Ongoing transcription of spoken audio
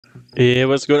Hey,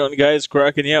 what's going on, guys?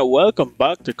 Kraken here. Welcome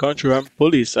back to Contraband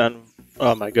Police. And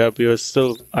oh my god, we are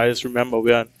still. I just remember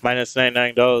we're on minus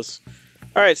 $99.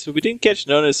 Alright, so we didn't catch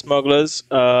none of the smugglers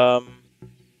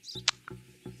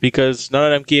because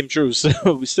none of them came through.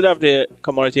 So we still have the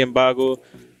commodity embargo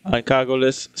and cargo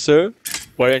list. Sir,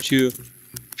 why don't you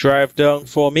drive down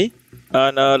for me?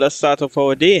 And let's start off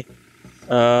our day.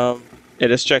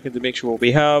 Let's check in to make sure what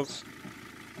we have.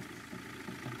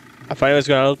 I find it was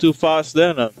going a little too fast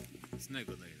there now.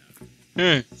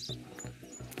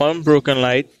 One broken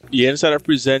light. The inside have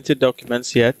presented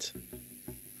documents yet.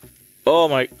 Oh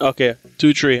my, okay.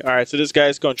 2, 3. Alright, so this guy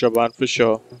is contraband for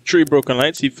sure. 3 broken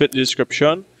lights, he fit the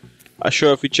description. I'm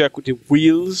sure if we check with the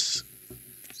wheels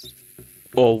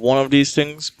or one of these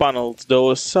things, panels, there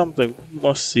was something. We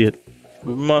must see it.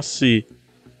 We must see.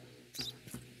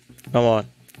 Come on.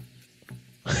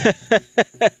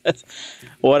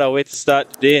 What a way to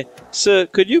start today. Sir,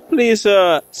 could you please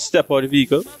step out of the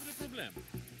vehicle?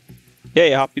 Yeah,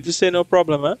 you happy to say no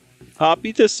problem, huh?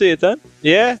 Happy to say it, huh?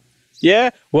 Yeah?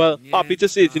 Yeah? Well, happy to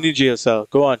say it in the jail cell.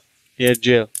 Go on. Yeah,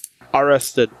 jail.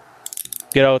 Arrested.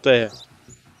 Get out of here.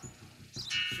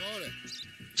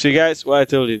 See, guys, what I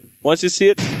told you. Once you see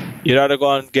it, you gotta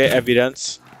go and get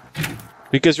evidence.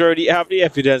 Because we already have the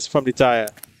evidence from the tire.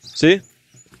 See?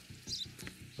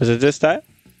 Was it this tire?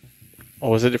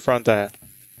 Or was it the front tire?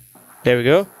 There we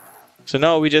go. So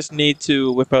now we just need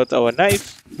to whip out our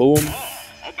knife. Boom.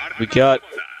 We got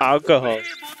alcohol.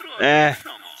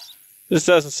 This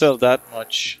doesn't sell that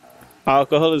much.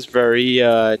 Alcohol is very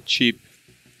cheap.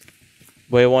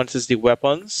 What I want is the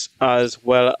weapons as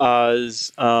well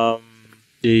as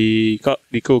the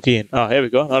cocaine. Ah, here we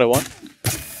go. Another one.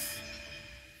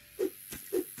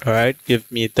 Alright,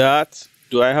 give me that.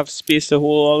 Do I have space to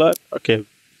hold all that? Okay.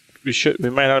 We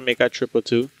might have to make a trip or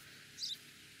two.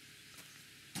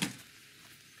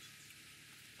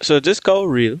 So this cow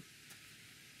real.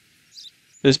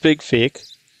 This big fake.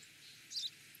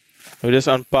 We just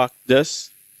unpack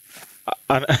this.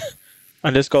 And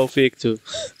this cow fake too.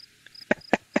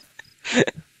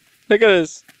 Look at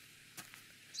this.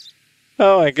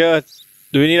 Oh my god.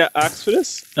 Do we need an axe for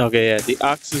this? Okay, yeah. The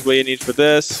axe is what you need for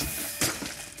this.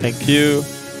 Thank you.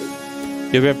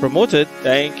 You've been promoted.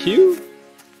 Thank you.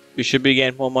 You should be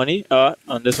getting more money.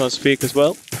 And this one's fake as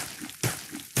well.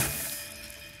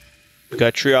 We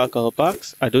got 3 alcohol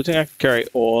packs. I don't think I can carry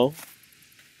all.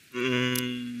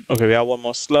 Okay, we have one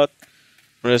more slot.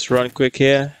 Let's run quick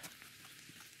here.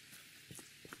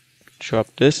 Drop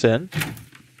this in.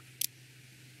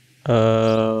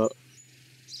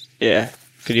 Yeah.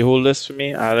 Can you hold this for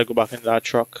me? I gotta go back in that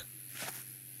truck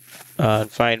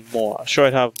and find more. I'm sure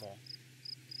I'd have more.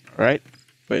 Alright.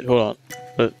 Wait, hold on.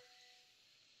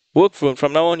 Work phone.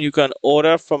 From now on, you can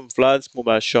order from Vlad's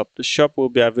mobile shop. The shop will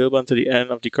be available until the end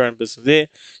of the current business day.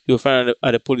 You'll find it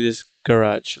at the police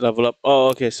garage. Level up. Oh,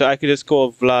 okay. So I could just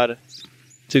call Vlad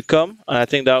to come, and I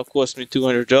think that'll cost me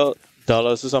 $200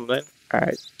 or something. All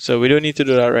right. So we don't need to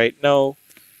do that right now.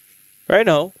 Right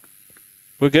now,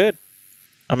 we're good.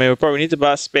 I mean, we probably need to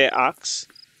buy a spare axe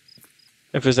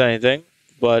if there's anything,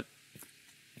 but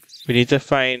we need to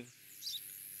find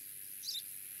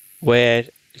where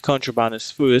the contraband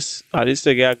is first. At least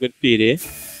they get a good payday.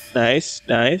 Nice,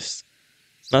 nice.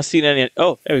 Not seen any.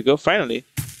 Oh, there we go. Finally.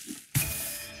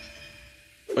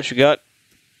 What you got?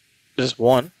 Just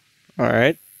one.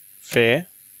 Alright. Fair.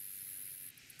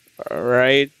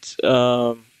 Alright.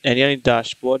 Any on the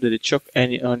dashboard? Did it chuck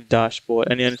any on the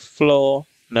dashboard? Any on the floor?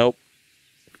 Nope.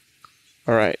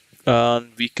 Alright.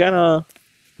 We kinda.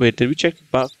 Wait, did we check the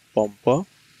back bumper?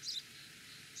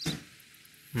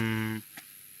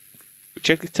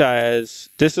 Check the tires.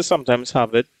 This will sometimes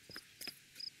have it.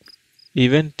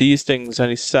 Even these things on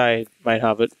the side might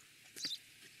have it.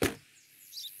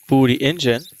 Ooh, the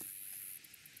engine.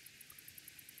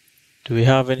 Do we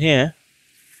have in here?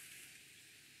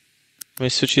 Let me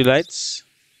switch the lights.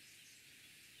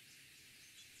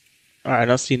 Alright, I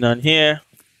don't see none here.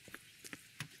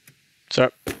 So,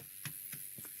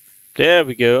 there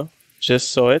we go.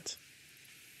 Just saw it.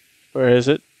 Where is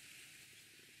it?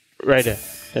 Right there.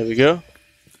 There we go.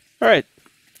 Alright.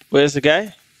 Where's the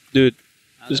guy? Dude,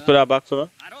 just put that back for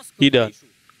me. He done.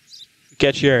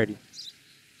 Catch you already.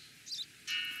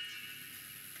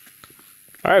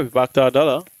 Alright, we back to our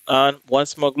dollar. And one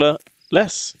smuggler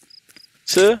less.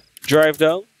 Sir, drive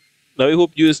down. Now we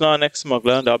hope you is not our next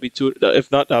smuggler. That'll be 2.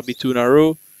 If not, that'll be 2 in a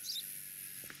row.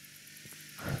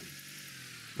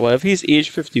 Well, if he's age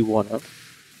 51, huh?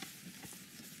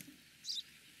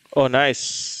 Oh,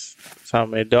 nice.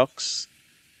 Found my ducks.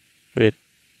 Wait.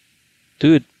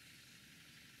 Dude.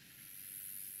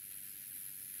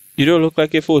 You don't look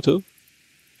like a photo.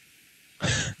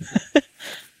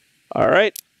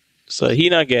 Alright. So he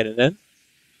not getting in.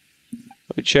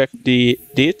 We check the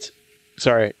date.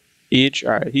 Sorry, age.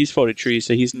 Alright, he's 43,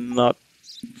 so he's not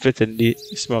fitting the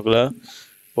smuggler.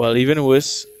 Well, even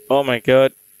worse. Oh my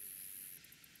god.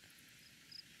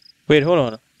 Wait, hold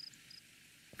on.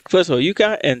 First of all, you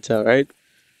can't enter, right?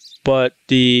 But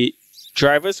the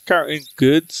drivers carrying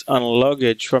goods and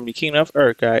luggage from the Kingdom of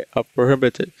Urkai are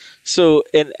prohibited. So,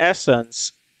 in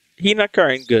essence, he not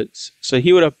carrying goods. So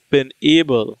he would have been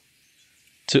able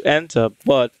to enter,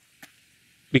 but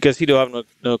because he don't have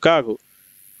no cargo.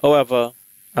 However,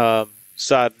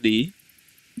 sadly,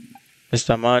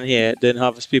 Mr. Man here didn't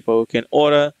have his people who can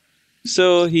order,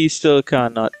 so he still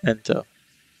cannot enter.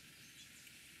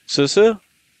 So, sir,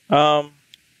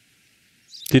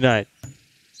 denied.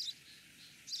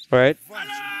 Right?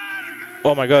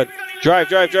 Oh my god. Drive,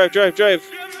 drive, drive, drive, drive.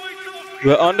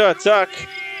 We're under attack.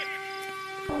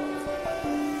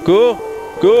 Go,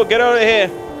 go, get out of here.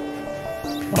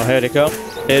 Oh, here they come.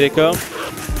 Here they come.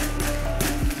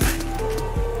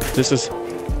 This is...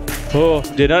 Oh,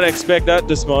 did not expect that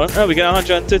this morning. Oh, we get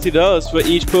 $130 for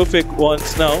each perfect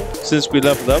ones now. Since we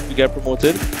leveled up, we get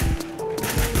promoted.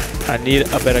 I need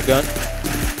a better gun.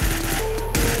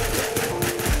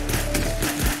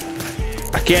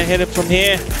 I can't hit it from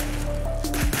here.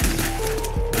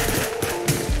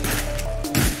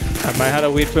 I might have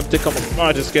to wait for him to come up.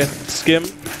 Oh, just get skim.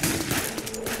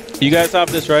 You guys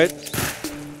have this, right?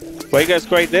 Why you guys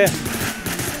right there?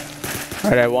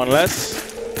 Alright, one less.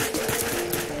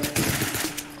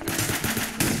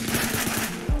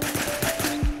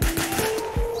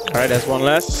 Alright, that's one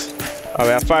less. Alright, we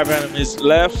have 5 enemies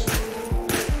left.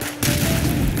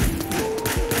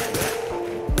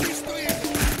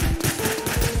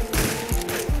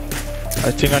 I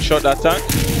think I shot that tank.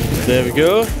 There we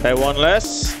go. Alright, one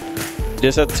less.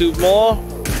 Just had 2 more.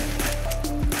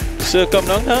 So come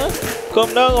down, huh?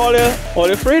 Come down, all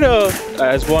your freedom.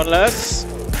 There's one less.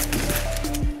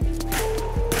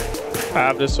 I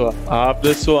have this one. I have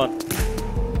this one.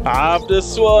 I have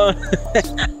this one.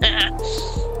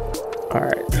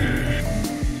 Alright.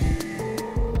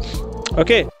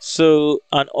 Okay, so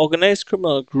an organized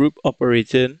criminal group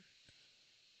operating.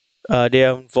 They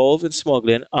are involved in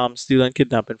smuggling, arms stealing, and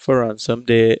kidnapping for ransom.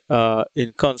 They are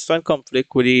in constant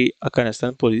conflict with the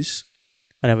Afghanistan police.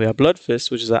 And then we have Blood Fist,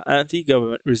 which is an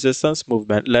anti-government resistance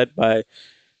movement led by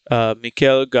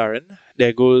Mikhail Garin.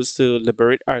 Their goal is to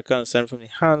liberate Afghanistan from the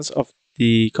hands of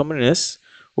the communists.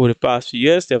 Over the past few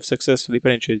years, they have successfully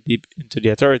penetrated deep into the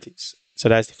authorities. So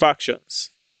that's the factions.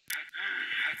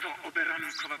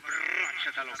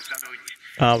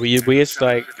 We waste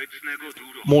like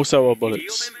most of our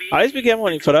bullets. At least we get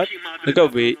money for that. Look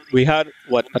at we had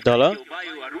what, $1?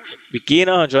 We gain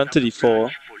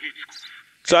 134.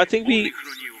 So I think we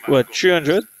what,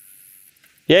 300?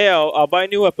 Yeah, I'll buy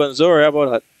new weapons. Don't worry about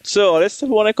that. So let's still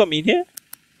want to come in here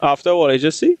after what I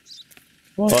just see.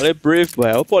 Well, all the brave boy.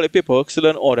 I hope all the paperwork still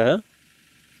in order.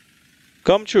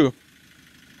 Come true.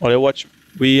 Or watch.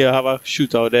 We have a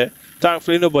shootout there.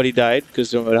 Thankfully nobody died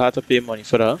because they would have to pay money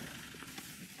for that.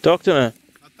 Talk to me.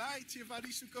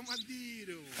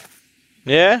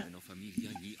 Yeah?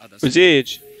 What's your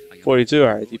age? 42,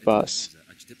 alright, he passed.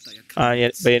 And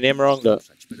yet, but your name wrong though.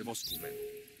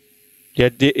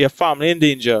 Your family in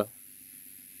danger.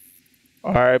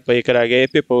 Alright, but you could have get your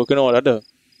paperwork and all that though.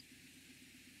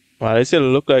 Well, it still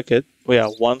look like it. We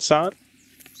have 1 sound.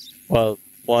 Well,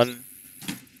 1.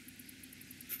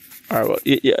 Alright, well,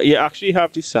 you actually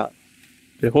have this sound.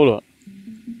 Wait, hold on.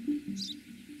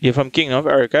 You're from Kingdom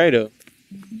of Urkai though.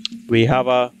 We have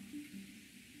a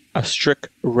strict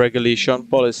regulation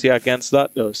policy against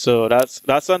that though. So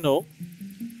that's a no.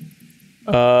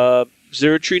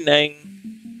 039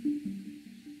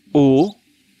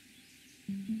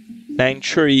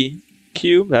 93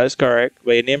 Q, that is correct,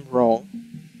 but your name wrong.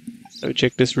 Let me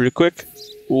check this real quick.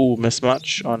 Ooh,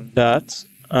 mismatch on that.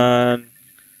 And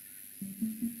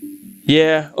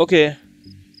yeah, okay.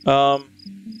 So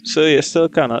you still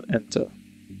cannot enter.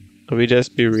 Let me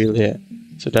just be real here.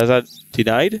 So that's a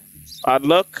denied. Bad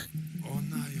luck.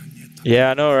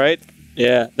 Yeah, I know, right?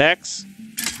 Yeah, next.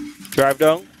 Drive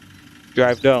down.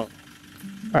 Drive down.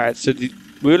 Alright, so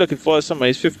we're looking for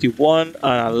somebody's 51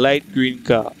 and a light green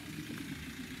car.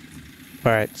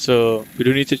 Alright, so we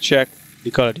do need to check the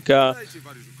color of the car.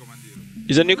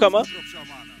 Is a newcomer?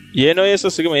 Yeah, no, you're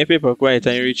supposed to give me your paperwork when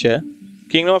you reach here.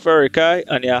 Kingdom of Urkai,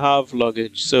 and you have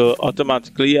luggage. So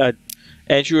automatically at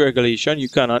entry regulation you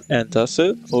cannot enter.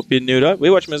 So hope you knew that.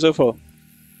 Wait, watch me so far.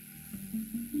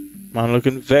 Man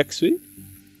looking vexed with.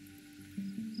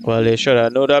 Well, they should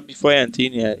have know that before you enter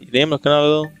in here. Your name looking a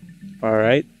little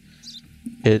alright.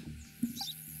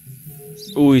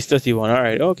 Oh, he's 31.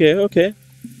 Alright, okay, okay.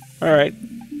 Alright.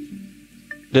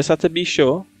 Just have to be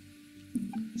sure.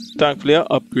 Thankfully, I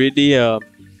upgrade the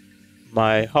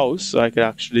my house so I could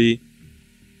actually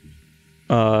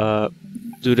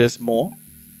do this more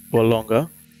or longer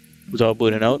without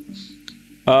burning out.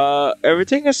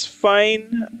 Everything is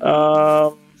fine.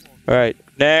 Alright,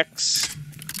 next.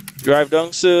 Drive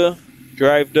down, sir.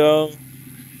 Drive down.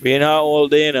 We ain't out all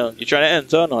day now. You trying to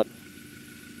enter or not?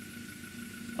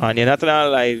 And you're not gonna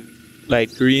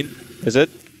light green, is it?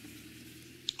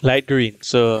 Light green.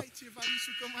 So,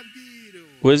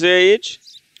 what's your age?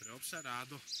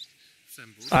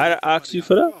 I asked you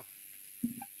for that.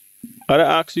 I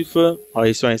asked you for. Oh,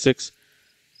 he's 26.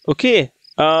 Okay.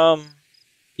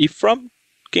 If from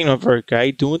Kingdom of America,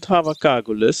 I don't have a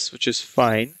cargo list, which is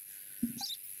fine.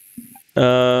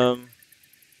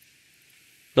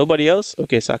 Nobody else?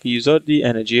 Okay, so I can use all the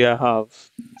energy I have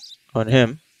on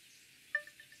him.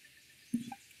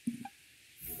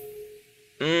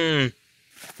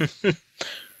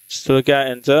 Still can't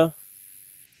enter.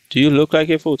 Do you look like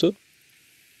a photo?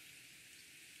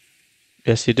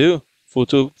 Yes, you do.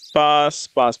 Photo pass,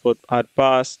 passport had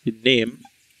pass, the name.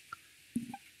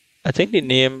 I think the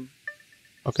name.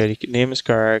 Okay, the name is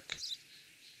correct.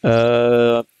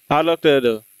 I looked there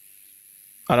though.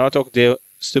 I know I talked there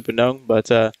stupid now, but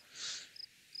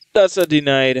that's a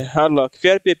denied. Hard luck. If you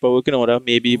had paperwork in order,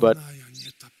 maybe, but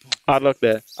hard luck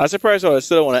there. I'm surprised I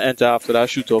still don't want to enter after that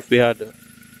shoot off we had.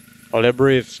 Oh, they're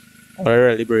brave. Oh, they're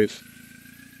really brave.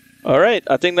 Alright,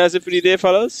 I think that's it for the day,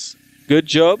 fellas. Good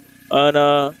job.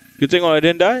 And good thing I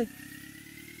didn't die.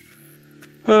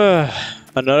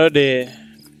 Another day.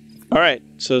 Alright,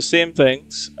 so same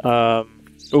things. Oh,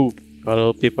 got a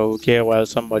little paperwork here while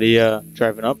somebody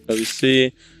driving up. Let me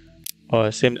see. Oh,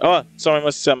 same. Oh, someone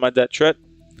must have sent my death threat.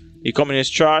 You come in his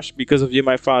trash because of you.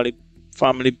 My family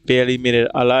barely made it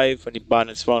alive when the ban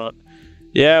is found out.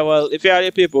 Yeah, well, if you had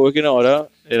your paperwork in order,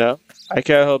 you know, I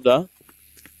can't help that.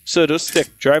 So just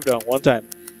stick, drive down one time.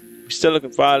 We're still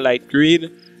looking for a light green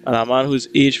and a man who's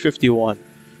age 51.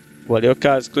 Well, your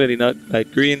car is clearly not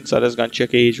light green, so I'm just gonna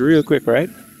check age real quick, right?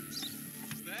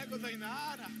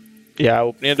 Yeah,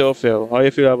 open your door, Phil. How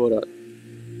you feel about that?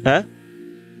 Huh?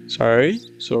 Sorry?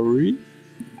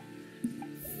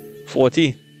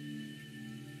 40.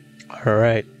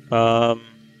 Alright.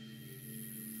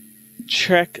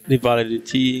 Check the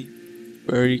validity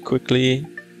very quickly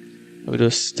with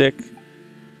a stick.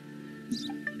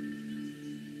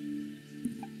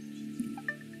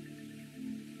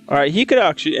 Alright, he could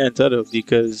actually enter though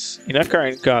because in a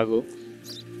current cargo.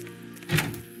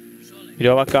 You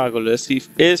don't have a cargo list. He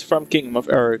is from Kingdom of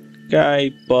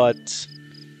America, but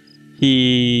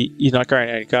he's not carrying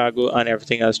any cargo and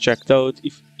everything else checked out.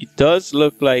 If it does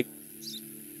look like,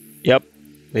 yep,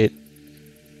 wait,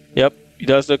 yep, it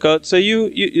does look out. So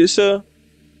you sir,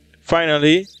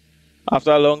 finally,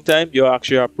 after a long time, you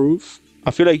actually approve.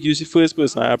 I feel like you're the first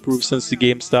person I approve since the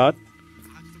game start.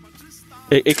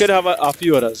 It could have a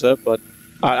few others, sir, but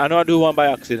I know I do one by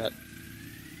accident.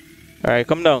 All right,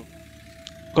 come down,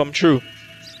 come through.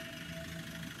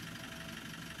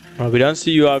 We don't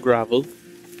see you are gravel.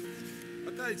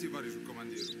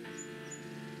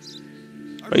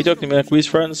 Are you talking to me like we's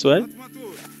friends, what?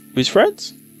 We's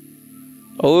friends?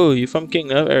 Oh, you from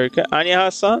Kingdom of America? And you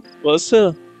have son? Well,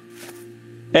 sir.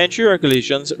 Entry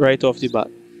regulations right off the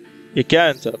bat. You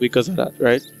can't enter because of that,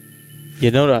 right? You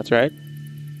know that, right?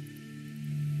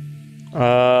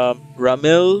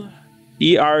 Ramil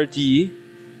ERDYEV.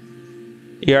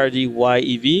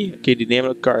 Okay, the name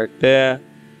of the card there.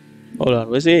 Hold on,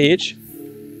 what's the age?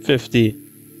 50.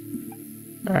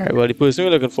 Alright, well the person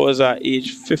we're looking for is at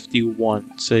age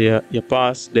 51. So you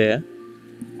pass there.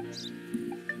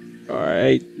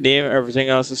 Alright, name, everything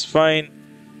else is fine.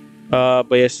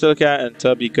 But you still can't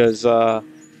enter because you're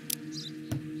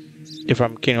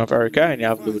from Kingdom of America and you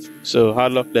have loot. So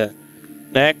hard luck there.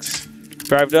 Next,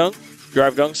 drive down,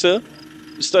 sir.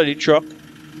 Study truck.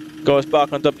 Goes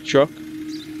back on top of the truck.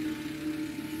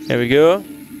 There we go.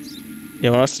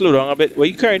 You wanna slow down a bit? Well,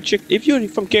 you carrying chick. If you're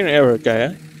from Kingdom of America,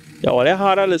 yeah? Yeah, well, they're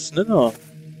harder listening, no?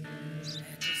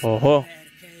 Oh,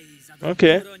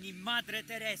 okay.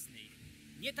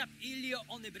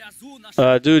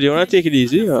 Dude, you wanna take it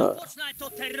easy?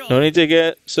 Don't need to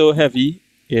get so heavy.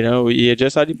 You know, you're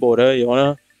just at the border. You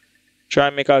wanna try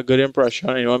and make a good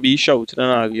impression. You wanna be shouting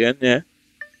and arguing, yeah?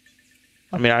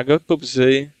 I mean, I got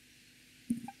purposely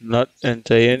not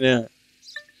entering, yeah.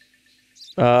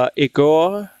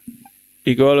 Igor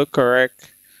look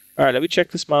correct. Alright, let me check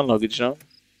this man luggage now.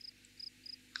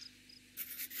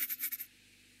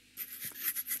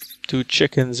 2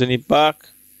 chickens in the back,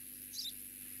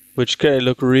 which can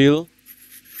look real.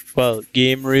 Well,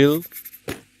 game real.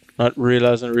 Not real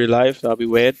as in real life. That'll be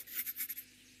weird.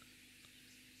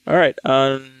 Alright,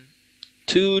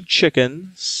 2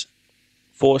 chickens,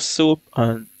 4 soup,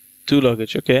 and 2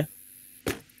 luggage. Okay.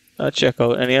 I'll check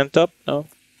out. Any on top? No.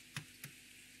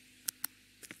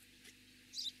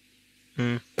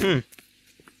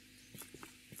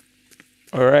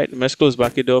 Alright, let's close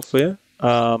back the door for you.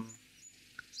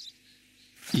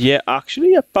 Yeah,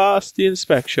 actually, I passed the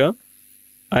inspection.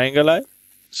 I ain't gonna lie.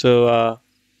 So,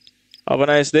 have a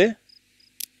nice day.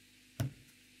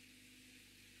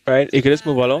 Right, you can just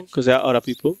move along because there are other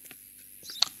people.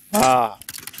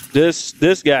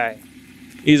 This guy,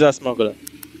 he's a smuggler.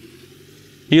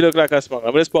 He look like a smuggler.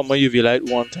 I'm gonna just put my UV light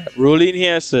one time. Roll in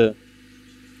here, sir.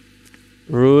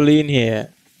 Roll in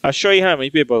here. I'll show you how many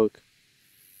paperwork.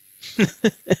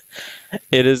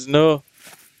 It is no.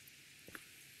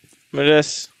 Let me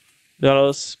just do a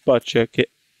little spot check it.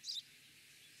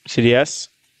 See the yes?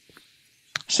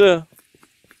 So,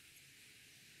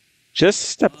 just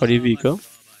step on the vehicle.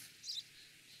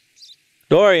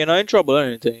 Don't worry, you're not in trouble or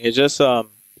anything. You're just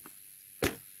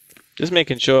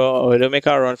making sure we don't make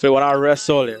our run for it. Want to arrest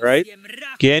all it, right?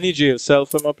 Get any jail cell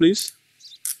for me, please.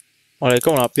 Or they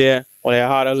coming up here. Or they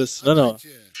hard to listen. No.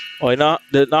 Or not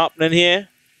happening here.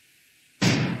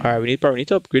 Alright, we probably need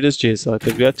to upgrade this jail cell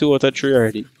because we have 2 out of 3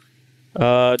 already. Do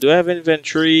I have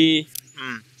inventory?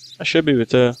 I should be able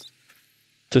to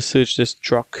search this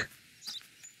truck.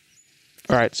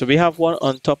 Alright, so we have one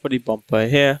on top of the bumper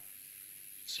here.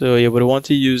 So you would want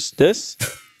to use this,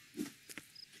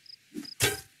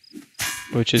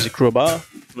 which is a crowbar.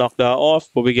 Knock that off,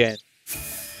 what we get?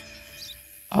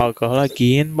 Alcohol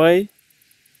again, boy.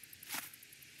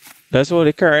 That's what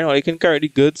they carry. Or they can carry the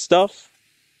good stuff.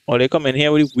 Or they come in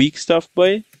here with the weak stuff,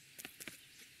 boy.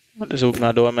 Let's open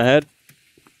that door in my head.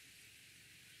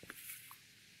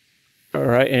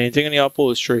 Alright, anything in the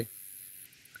upholstery?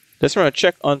 Let's run a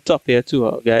check on top here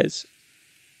too, guys.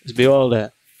 Let's be all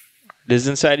there. This is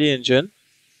inside the engine.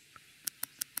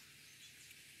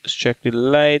 Let's check the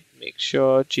light, make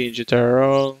sure, change it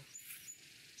around.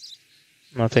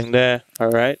 Nothing there.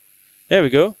 Alright. There we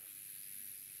go.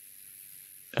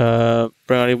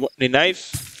 Bring on the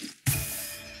knife.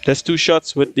 There's 2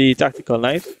 shots with the tactical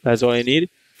knife. That's all I need.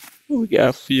 We got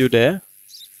a few there.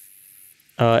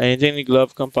 Anything in the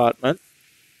glove compartment?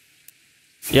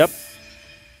 Yep.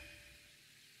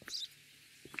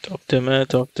 Talk to me.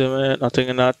 Nothing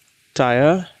in that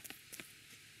tire.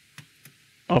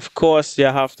 Of course, you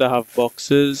have to have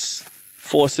boxes,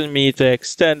 forcing me to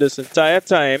extend this entire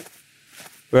time,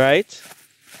 right?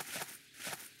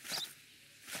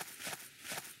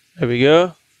 There we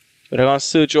go. But I'm gonna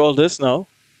search all this now.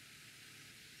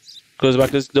 Close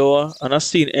back this door. I'm not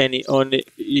seeing any on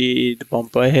the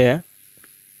bumper here.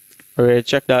 Alright,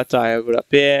 check that tire. Go up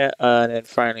here and then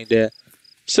finally there.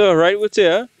 So right with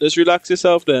here, just relax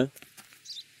yourself there.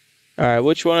 Alright,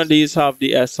 which one of these have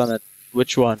the S on it?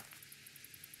 Which one?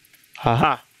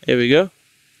 Haha, here we go.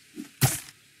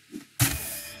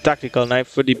 Tactical knife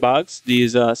for the bags.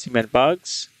 These are cement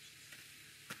bags.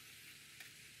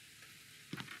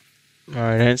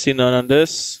 Alright, I didn't see none on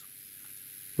this.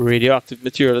 Radioactive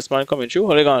material. This man coming through.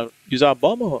 How are they gonna use our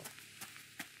bomb or?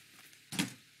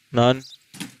 None.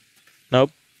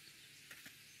 Nope.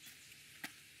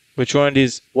 Which one of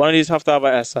these? One of these have to have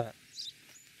an S on it.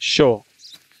 Sure.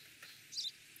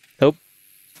 Nope.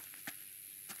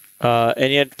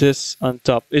 Any of this on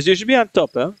top. It should be on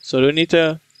top, eh? So don't need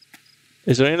to.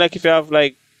 It's only like if you have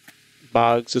like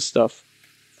bags of stuff.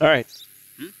 Alright.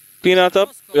 Clean that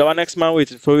up. We have our next man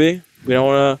waiting for me. We don't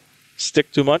wanna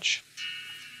stick too much.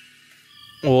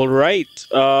 Alright.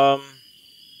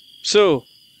 So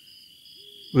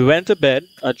we went to bed.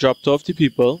 I dropped off the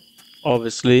people,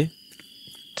 obviously.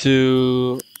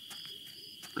 To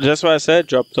just what I said,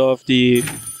 dropped off the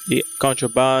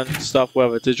contraband stuff,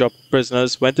 whatever, to drop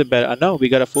prisoners, went to bed, and now we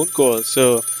got a phone call,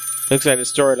 so looks like the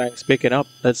storyline's picking up.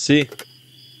 Let's see.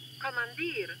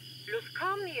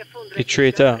 The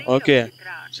traitor, okay.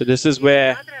 So this is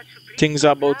where things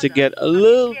are about to get a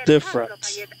little different.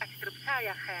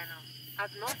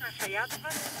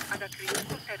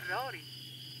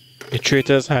 The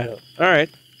traitor's hideout. Alright.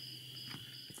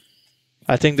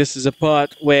 I think this is a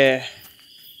part where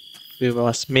we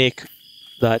must make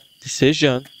that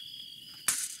decision.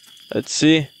 Let's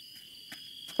see.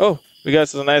 Oh, we got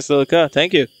some nice little car.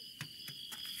 Thank you.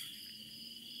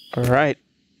 Alright.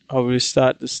 How will we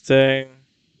start this thing?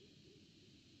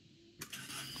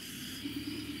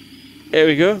 Here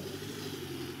we go.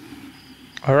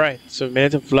 Alright, so we made it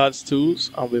to Vlad's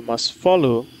tools and we must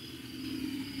follow.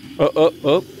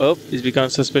 Oh, he's become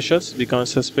suspicious.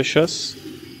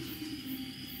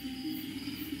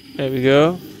 There we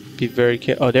go. Be very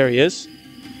careful. Oh, there he is.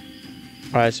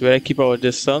 Alright, so we gotta keep our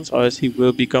distance, or else he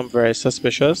will become very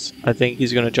suspicious. I think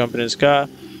he's gonna jump in his car.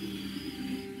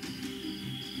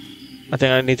 I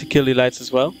think I need to kill the lights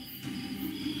as well.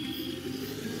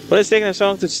 But it's taking us so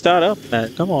long to start up,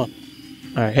 man. Come on.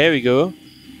 Alright, here we go.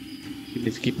 We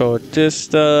need to keep our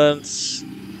distance.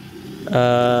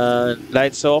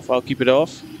 Lights off. I'll keep it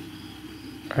off.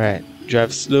 Alright,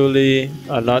 drive slowly.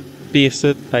 I'll not pace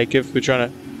it like if we're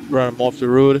trying to run him off the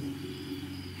road.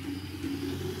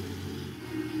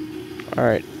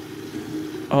 Alright.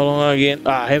 Hold on again.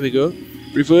 Ah, here we go.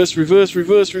 Reverse, reverse,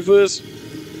 reverse, reverse.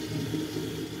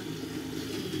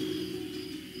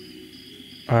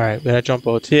 Alright, we gotta jump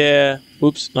out here.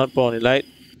 Oops, not pony light.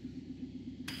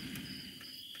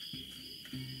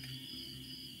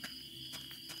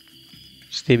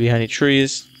 Stay behind the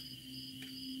trees.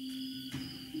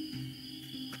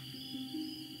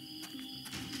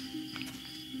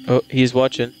 Oh, he's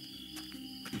watching.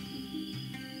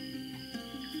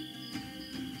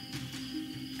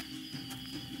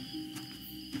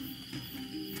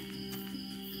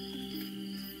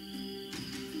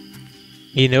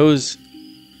 He knows.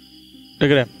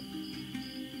 Look at him.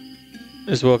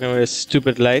 He's walking with a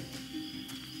stupid light.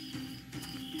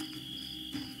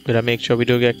 Gotta make sure we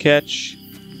don't get catch.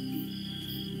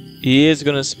 He is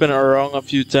gonna spin around a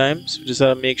few times. We just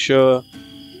gotta make sure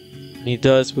when he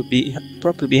does, we'll be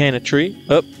properly behind a tree.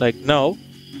 Up, like now.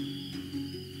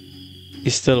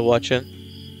 He's still watching.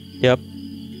 Yep.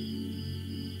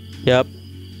 Yep.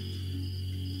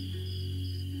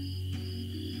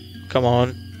 Come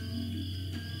on.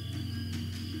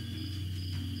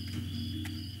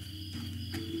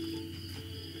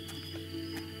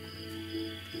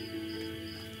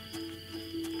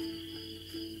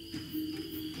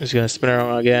 He's gonna spin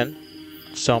around again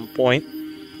at some point.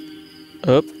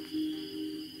 Up.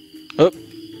 Up.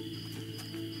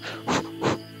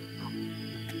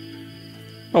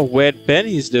 Oh, weird bend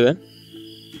he's doing.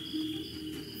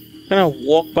 What kind of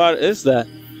walk part is that?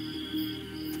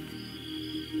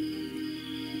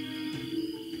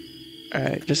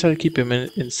 Alright, just have to keep him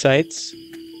in sights.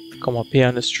 Come up here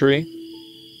on this tree.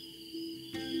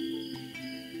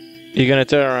 You're gonna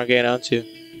turn around again, aren't you?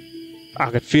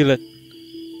 I could feel it.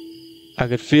 I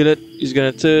could feel it. He's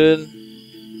gonna turn.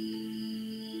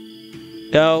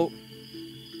 Now.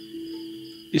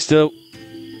 He still.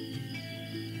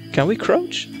 Can we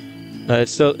crouch? No, it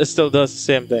still does the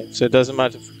same thing. So it doesn't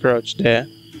matter if we crouch there.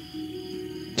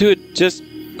 Dude, just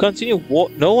continue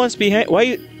walk. No one's behind.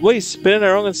 Why are you spinning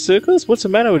around in circles? What's the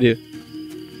matter with you?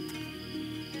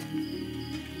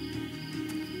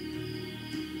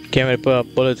 Can't wait to put a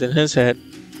bullet in his head.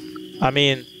 I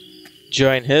mean,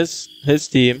 join his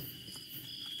team.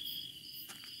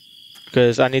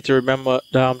 Because I need to remember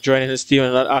that I'm joining his team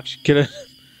and not actually killing him.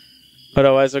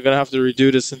 Otherwise, I'm gonna have to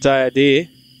redo this entire day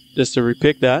just to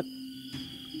repick that.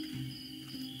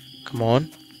 Come on.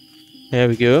 There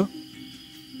we go.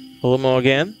 A little more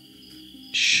again.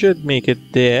 Should make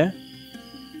it there.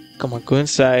 Come on, go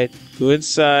inside. Go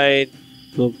inside,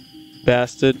 little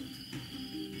bastard.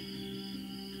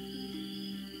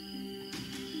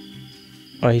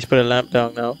 Oh, he's put a lamp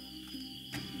down now.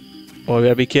 Oh, we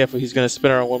gotta be careful. He's gonna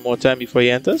spin around one more time before he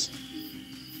enters.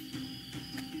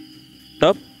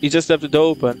 Nope, he just left the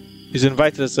door open. He's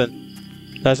invited us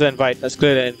in. That's an invite. That's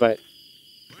clearly an invite.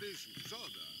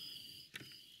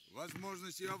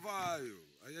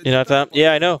 You know, Tom?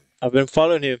 Yeah, I know. I've been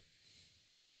following you.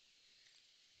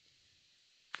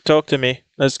 Talk to me.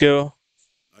 Let's go.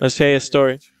 Let's hear your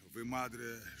story.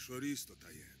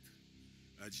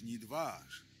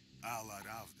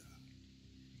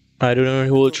 I don't know the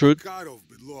whole truth.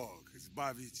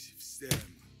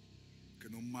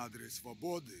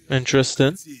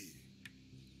 Interesting.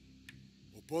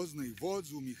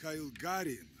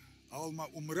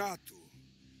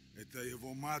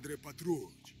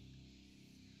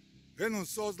 Он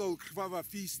создал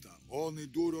кровавофиста, он и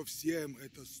дуров всем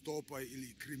это стопа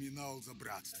или криминал за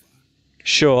братство.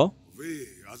 Sure. Вы,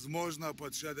 возможно,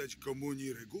 подшедать коммуни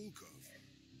регулков.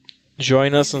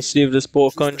 Join us and save this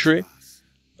poor country.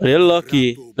 But you're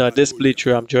lucky that this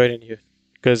playthrough I'm joining you.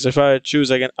 Because if I choose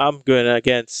again, I'm going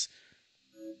against.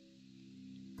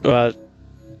 Well,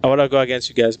 I want to go against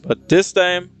you guys. But this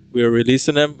time, we're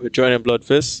releasing them. We're joining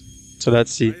Bloodfist. So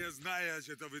let's see.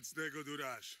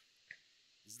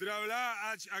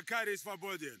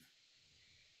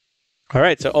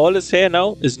 Alright, so all this here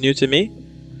now is new to me.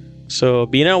 So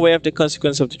being aware of the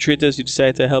consequence of the traitors, you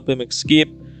decide to help him escape.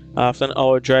 After an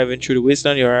hour driving through the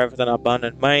wasteland, you arrive at an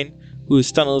abandoned mine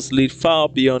whose tunnels lead far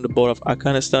beyond the border of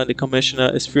Afghanistan. The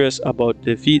commissioner is furious about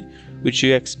the defeat, which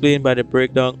you explain by the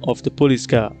breakdown of the police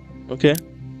car. Okay.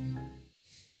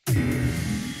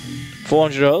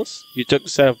 $400. You took the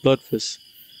side of Bloodfist.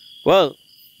 Well,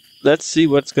 let's see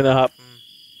what's gonna happen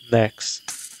next.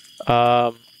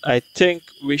 I think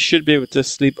we should be able to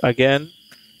sleep again,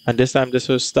 and this time this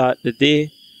will start the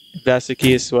day. If that's the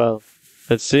case, well,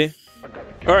 let's see.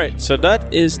 Alright, so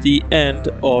that is the end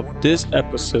of this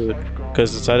episode,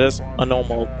 because it's just a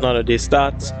normal another day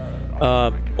starts.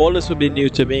 All this will be new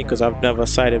to me because I've never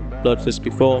sided Bloodfist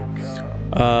before.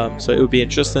 So it would be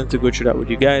interesting to go through that with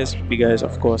you guys. Hope you guys,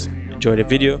 of course, enjoyed the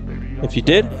video. If you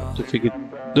did,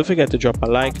 don't forget to drop a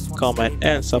like, comment,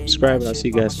 and subscribe, and I'll see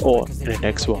you guys all in the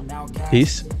next one.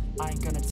 Peace.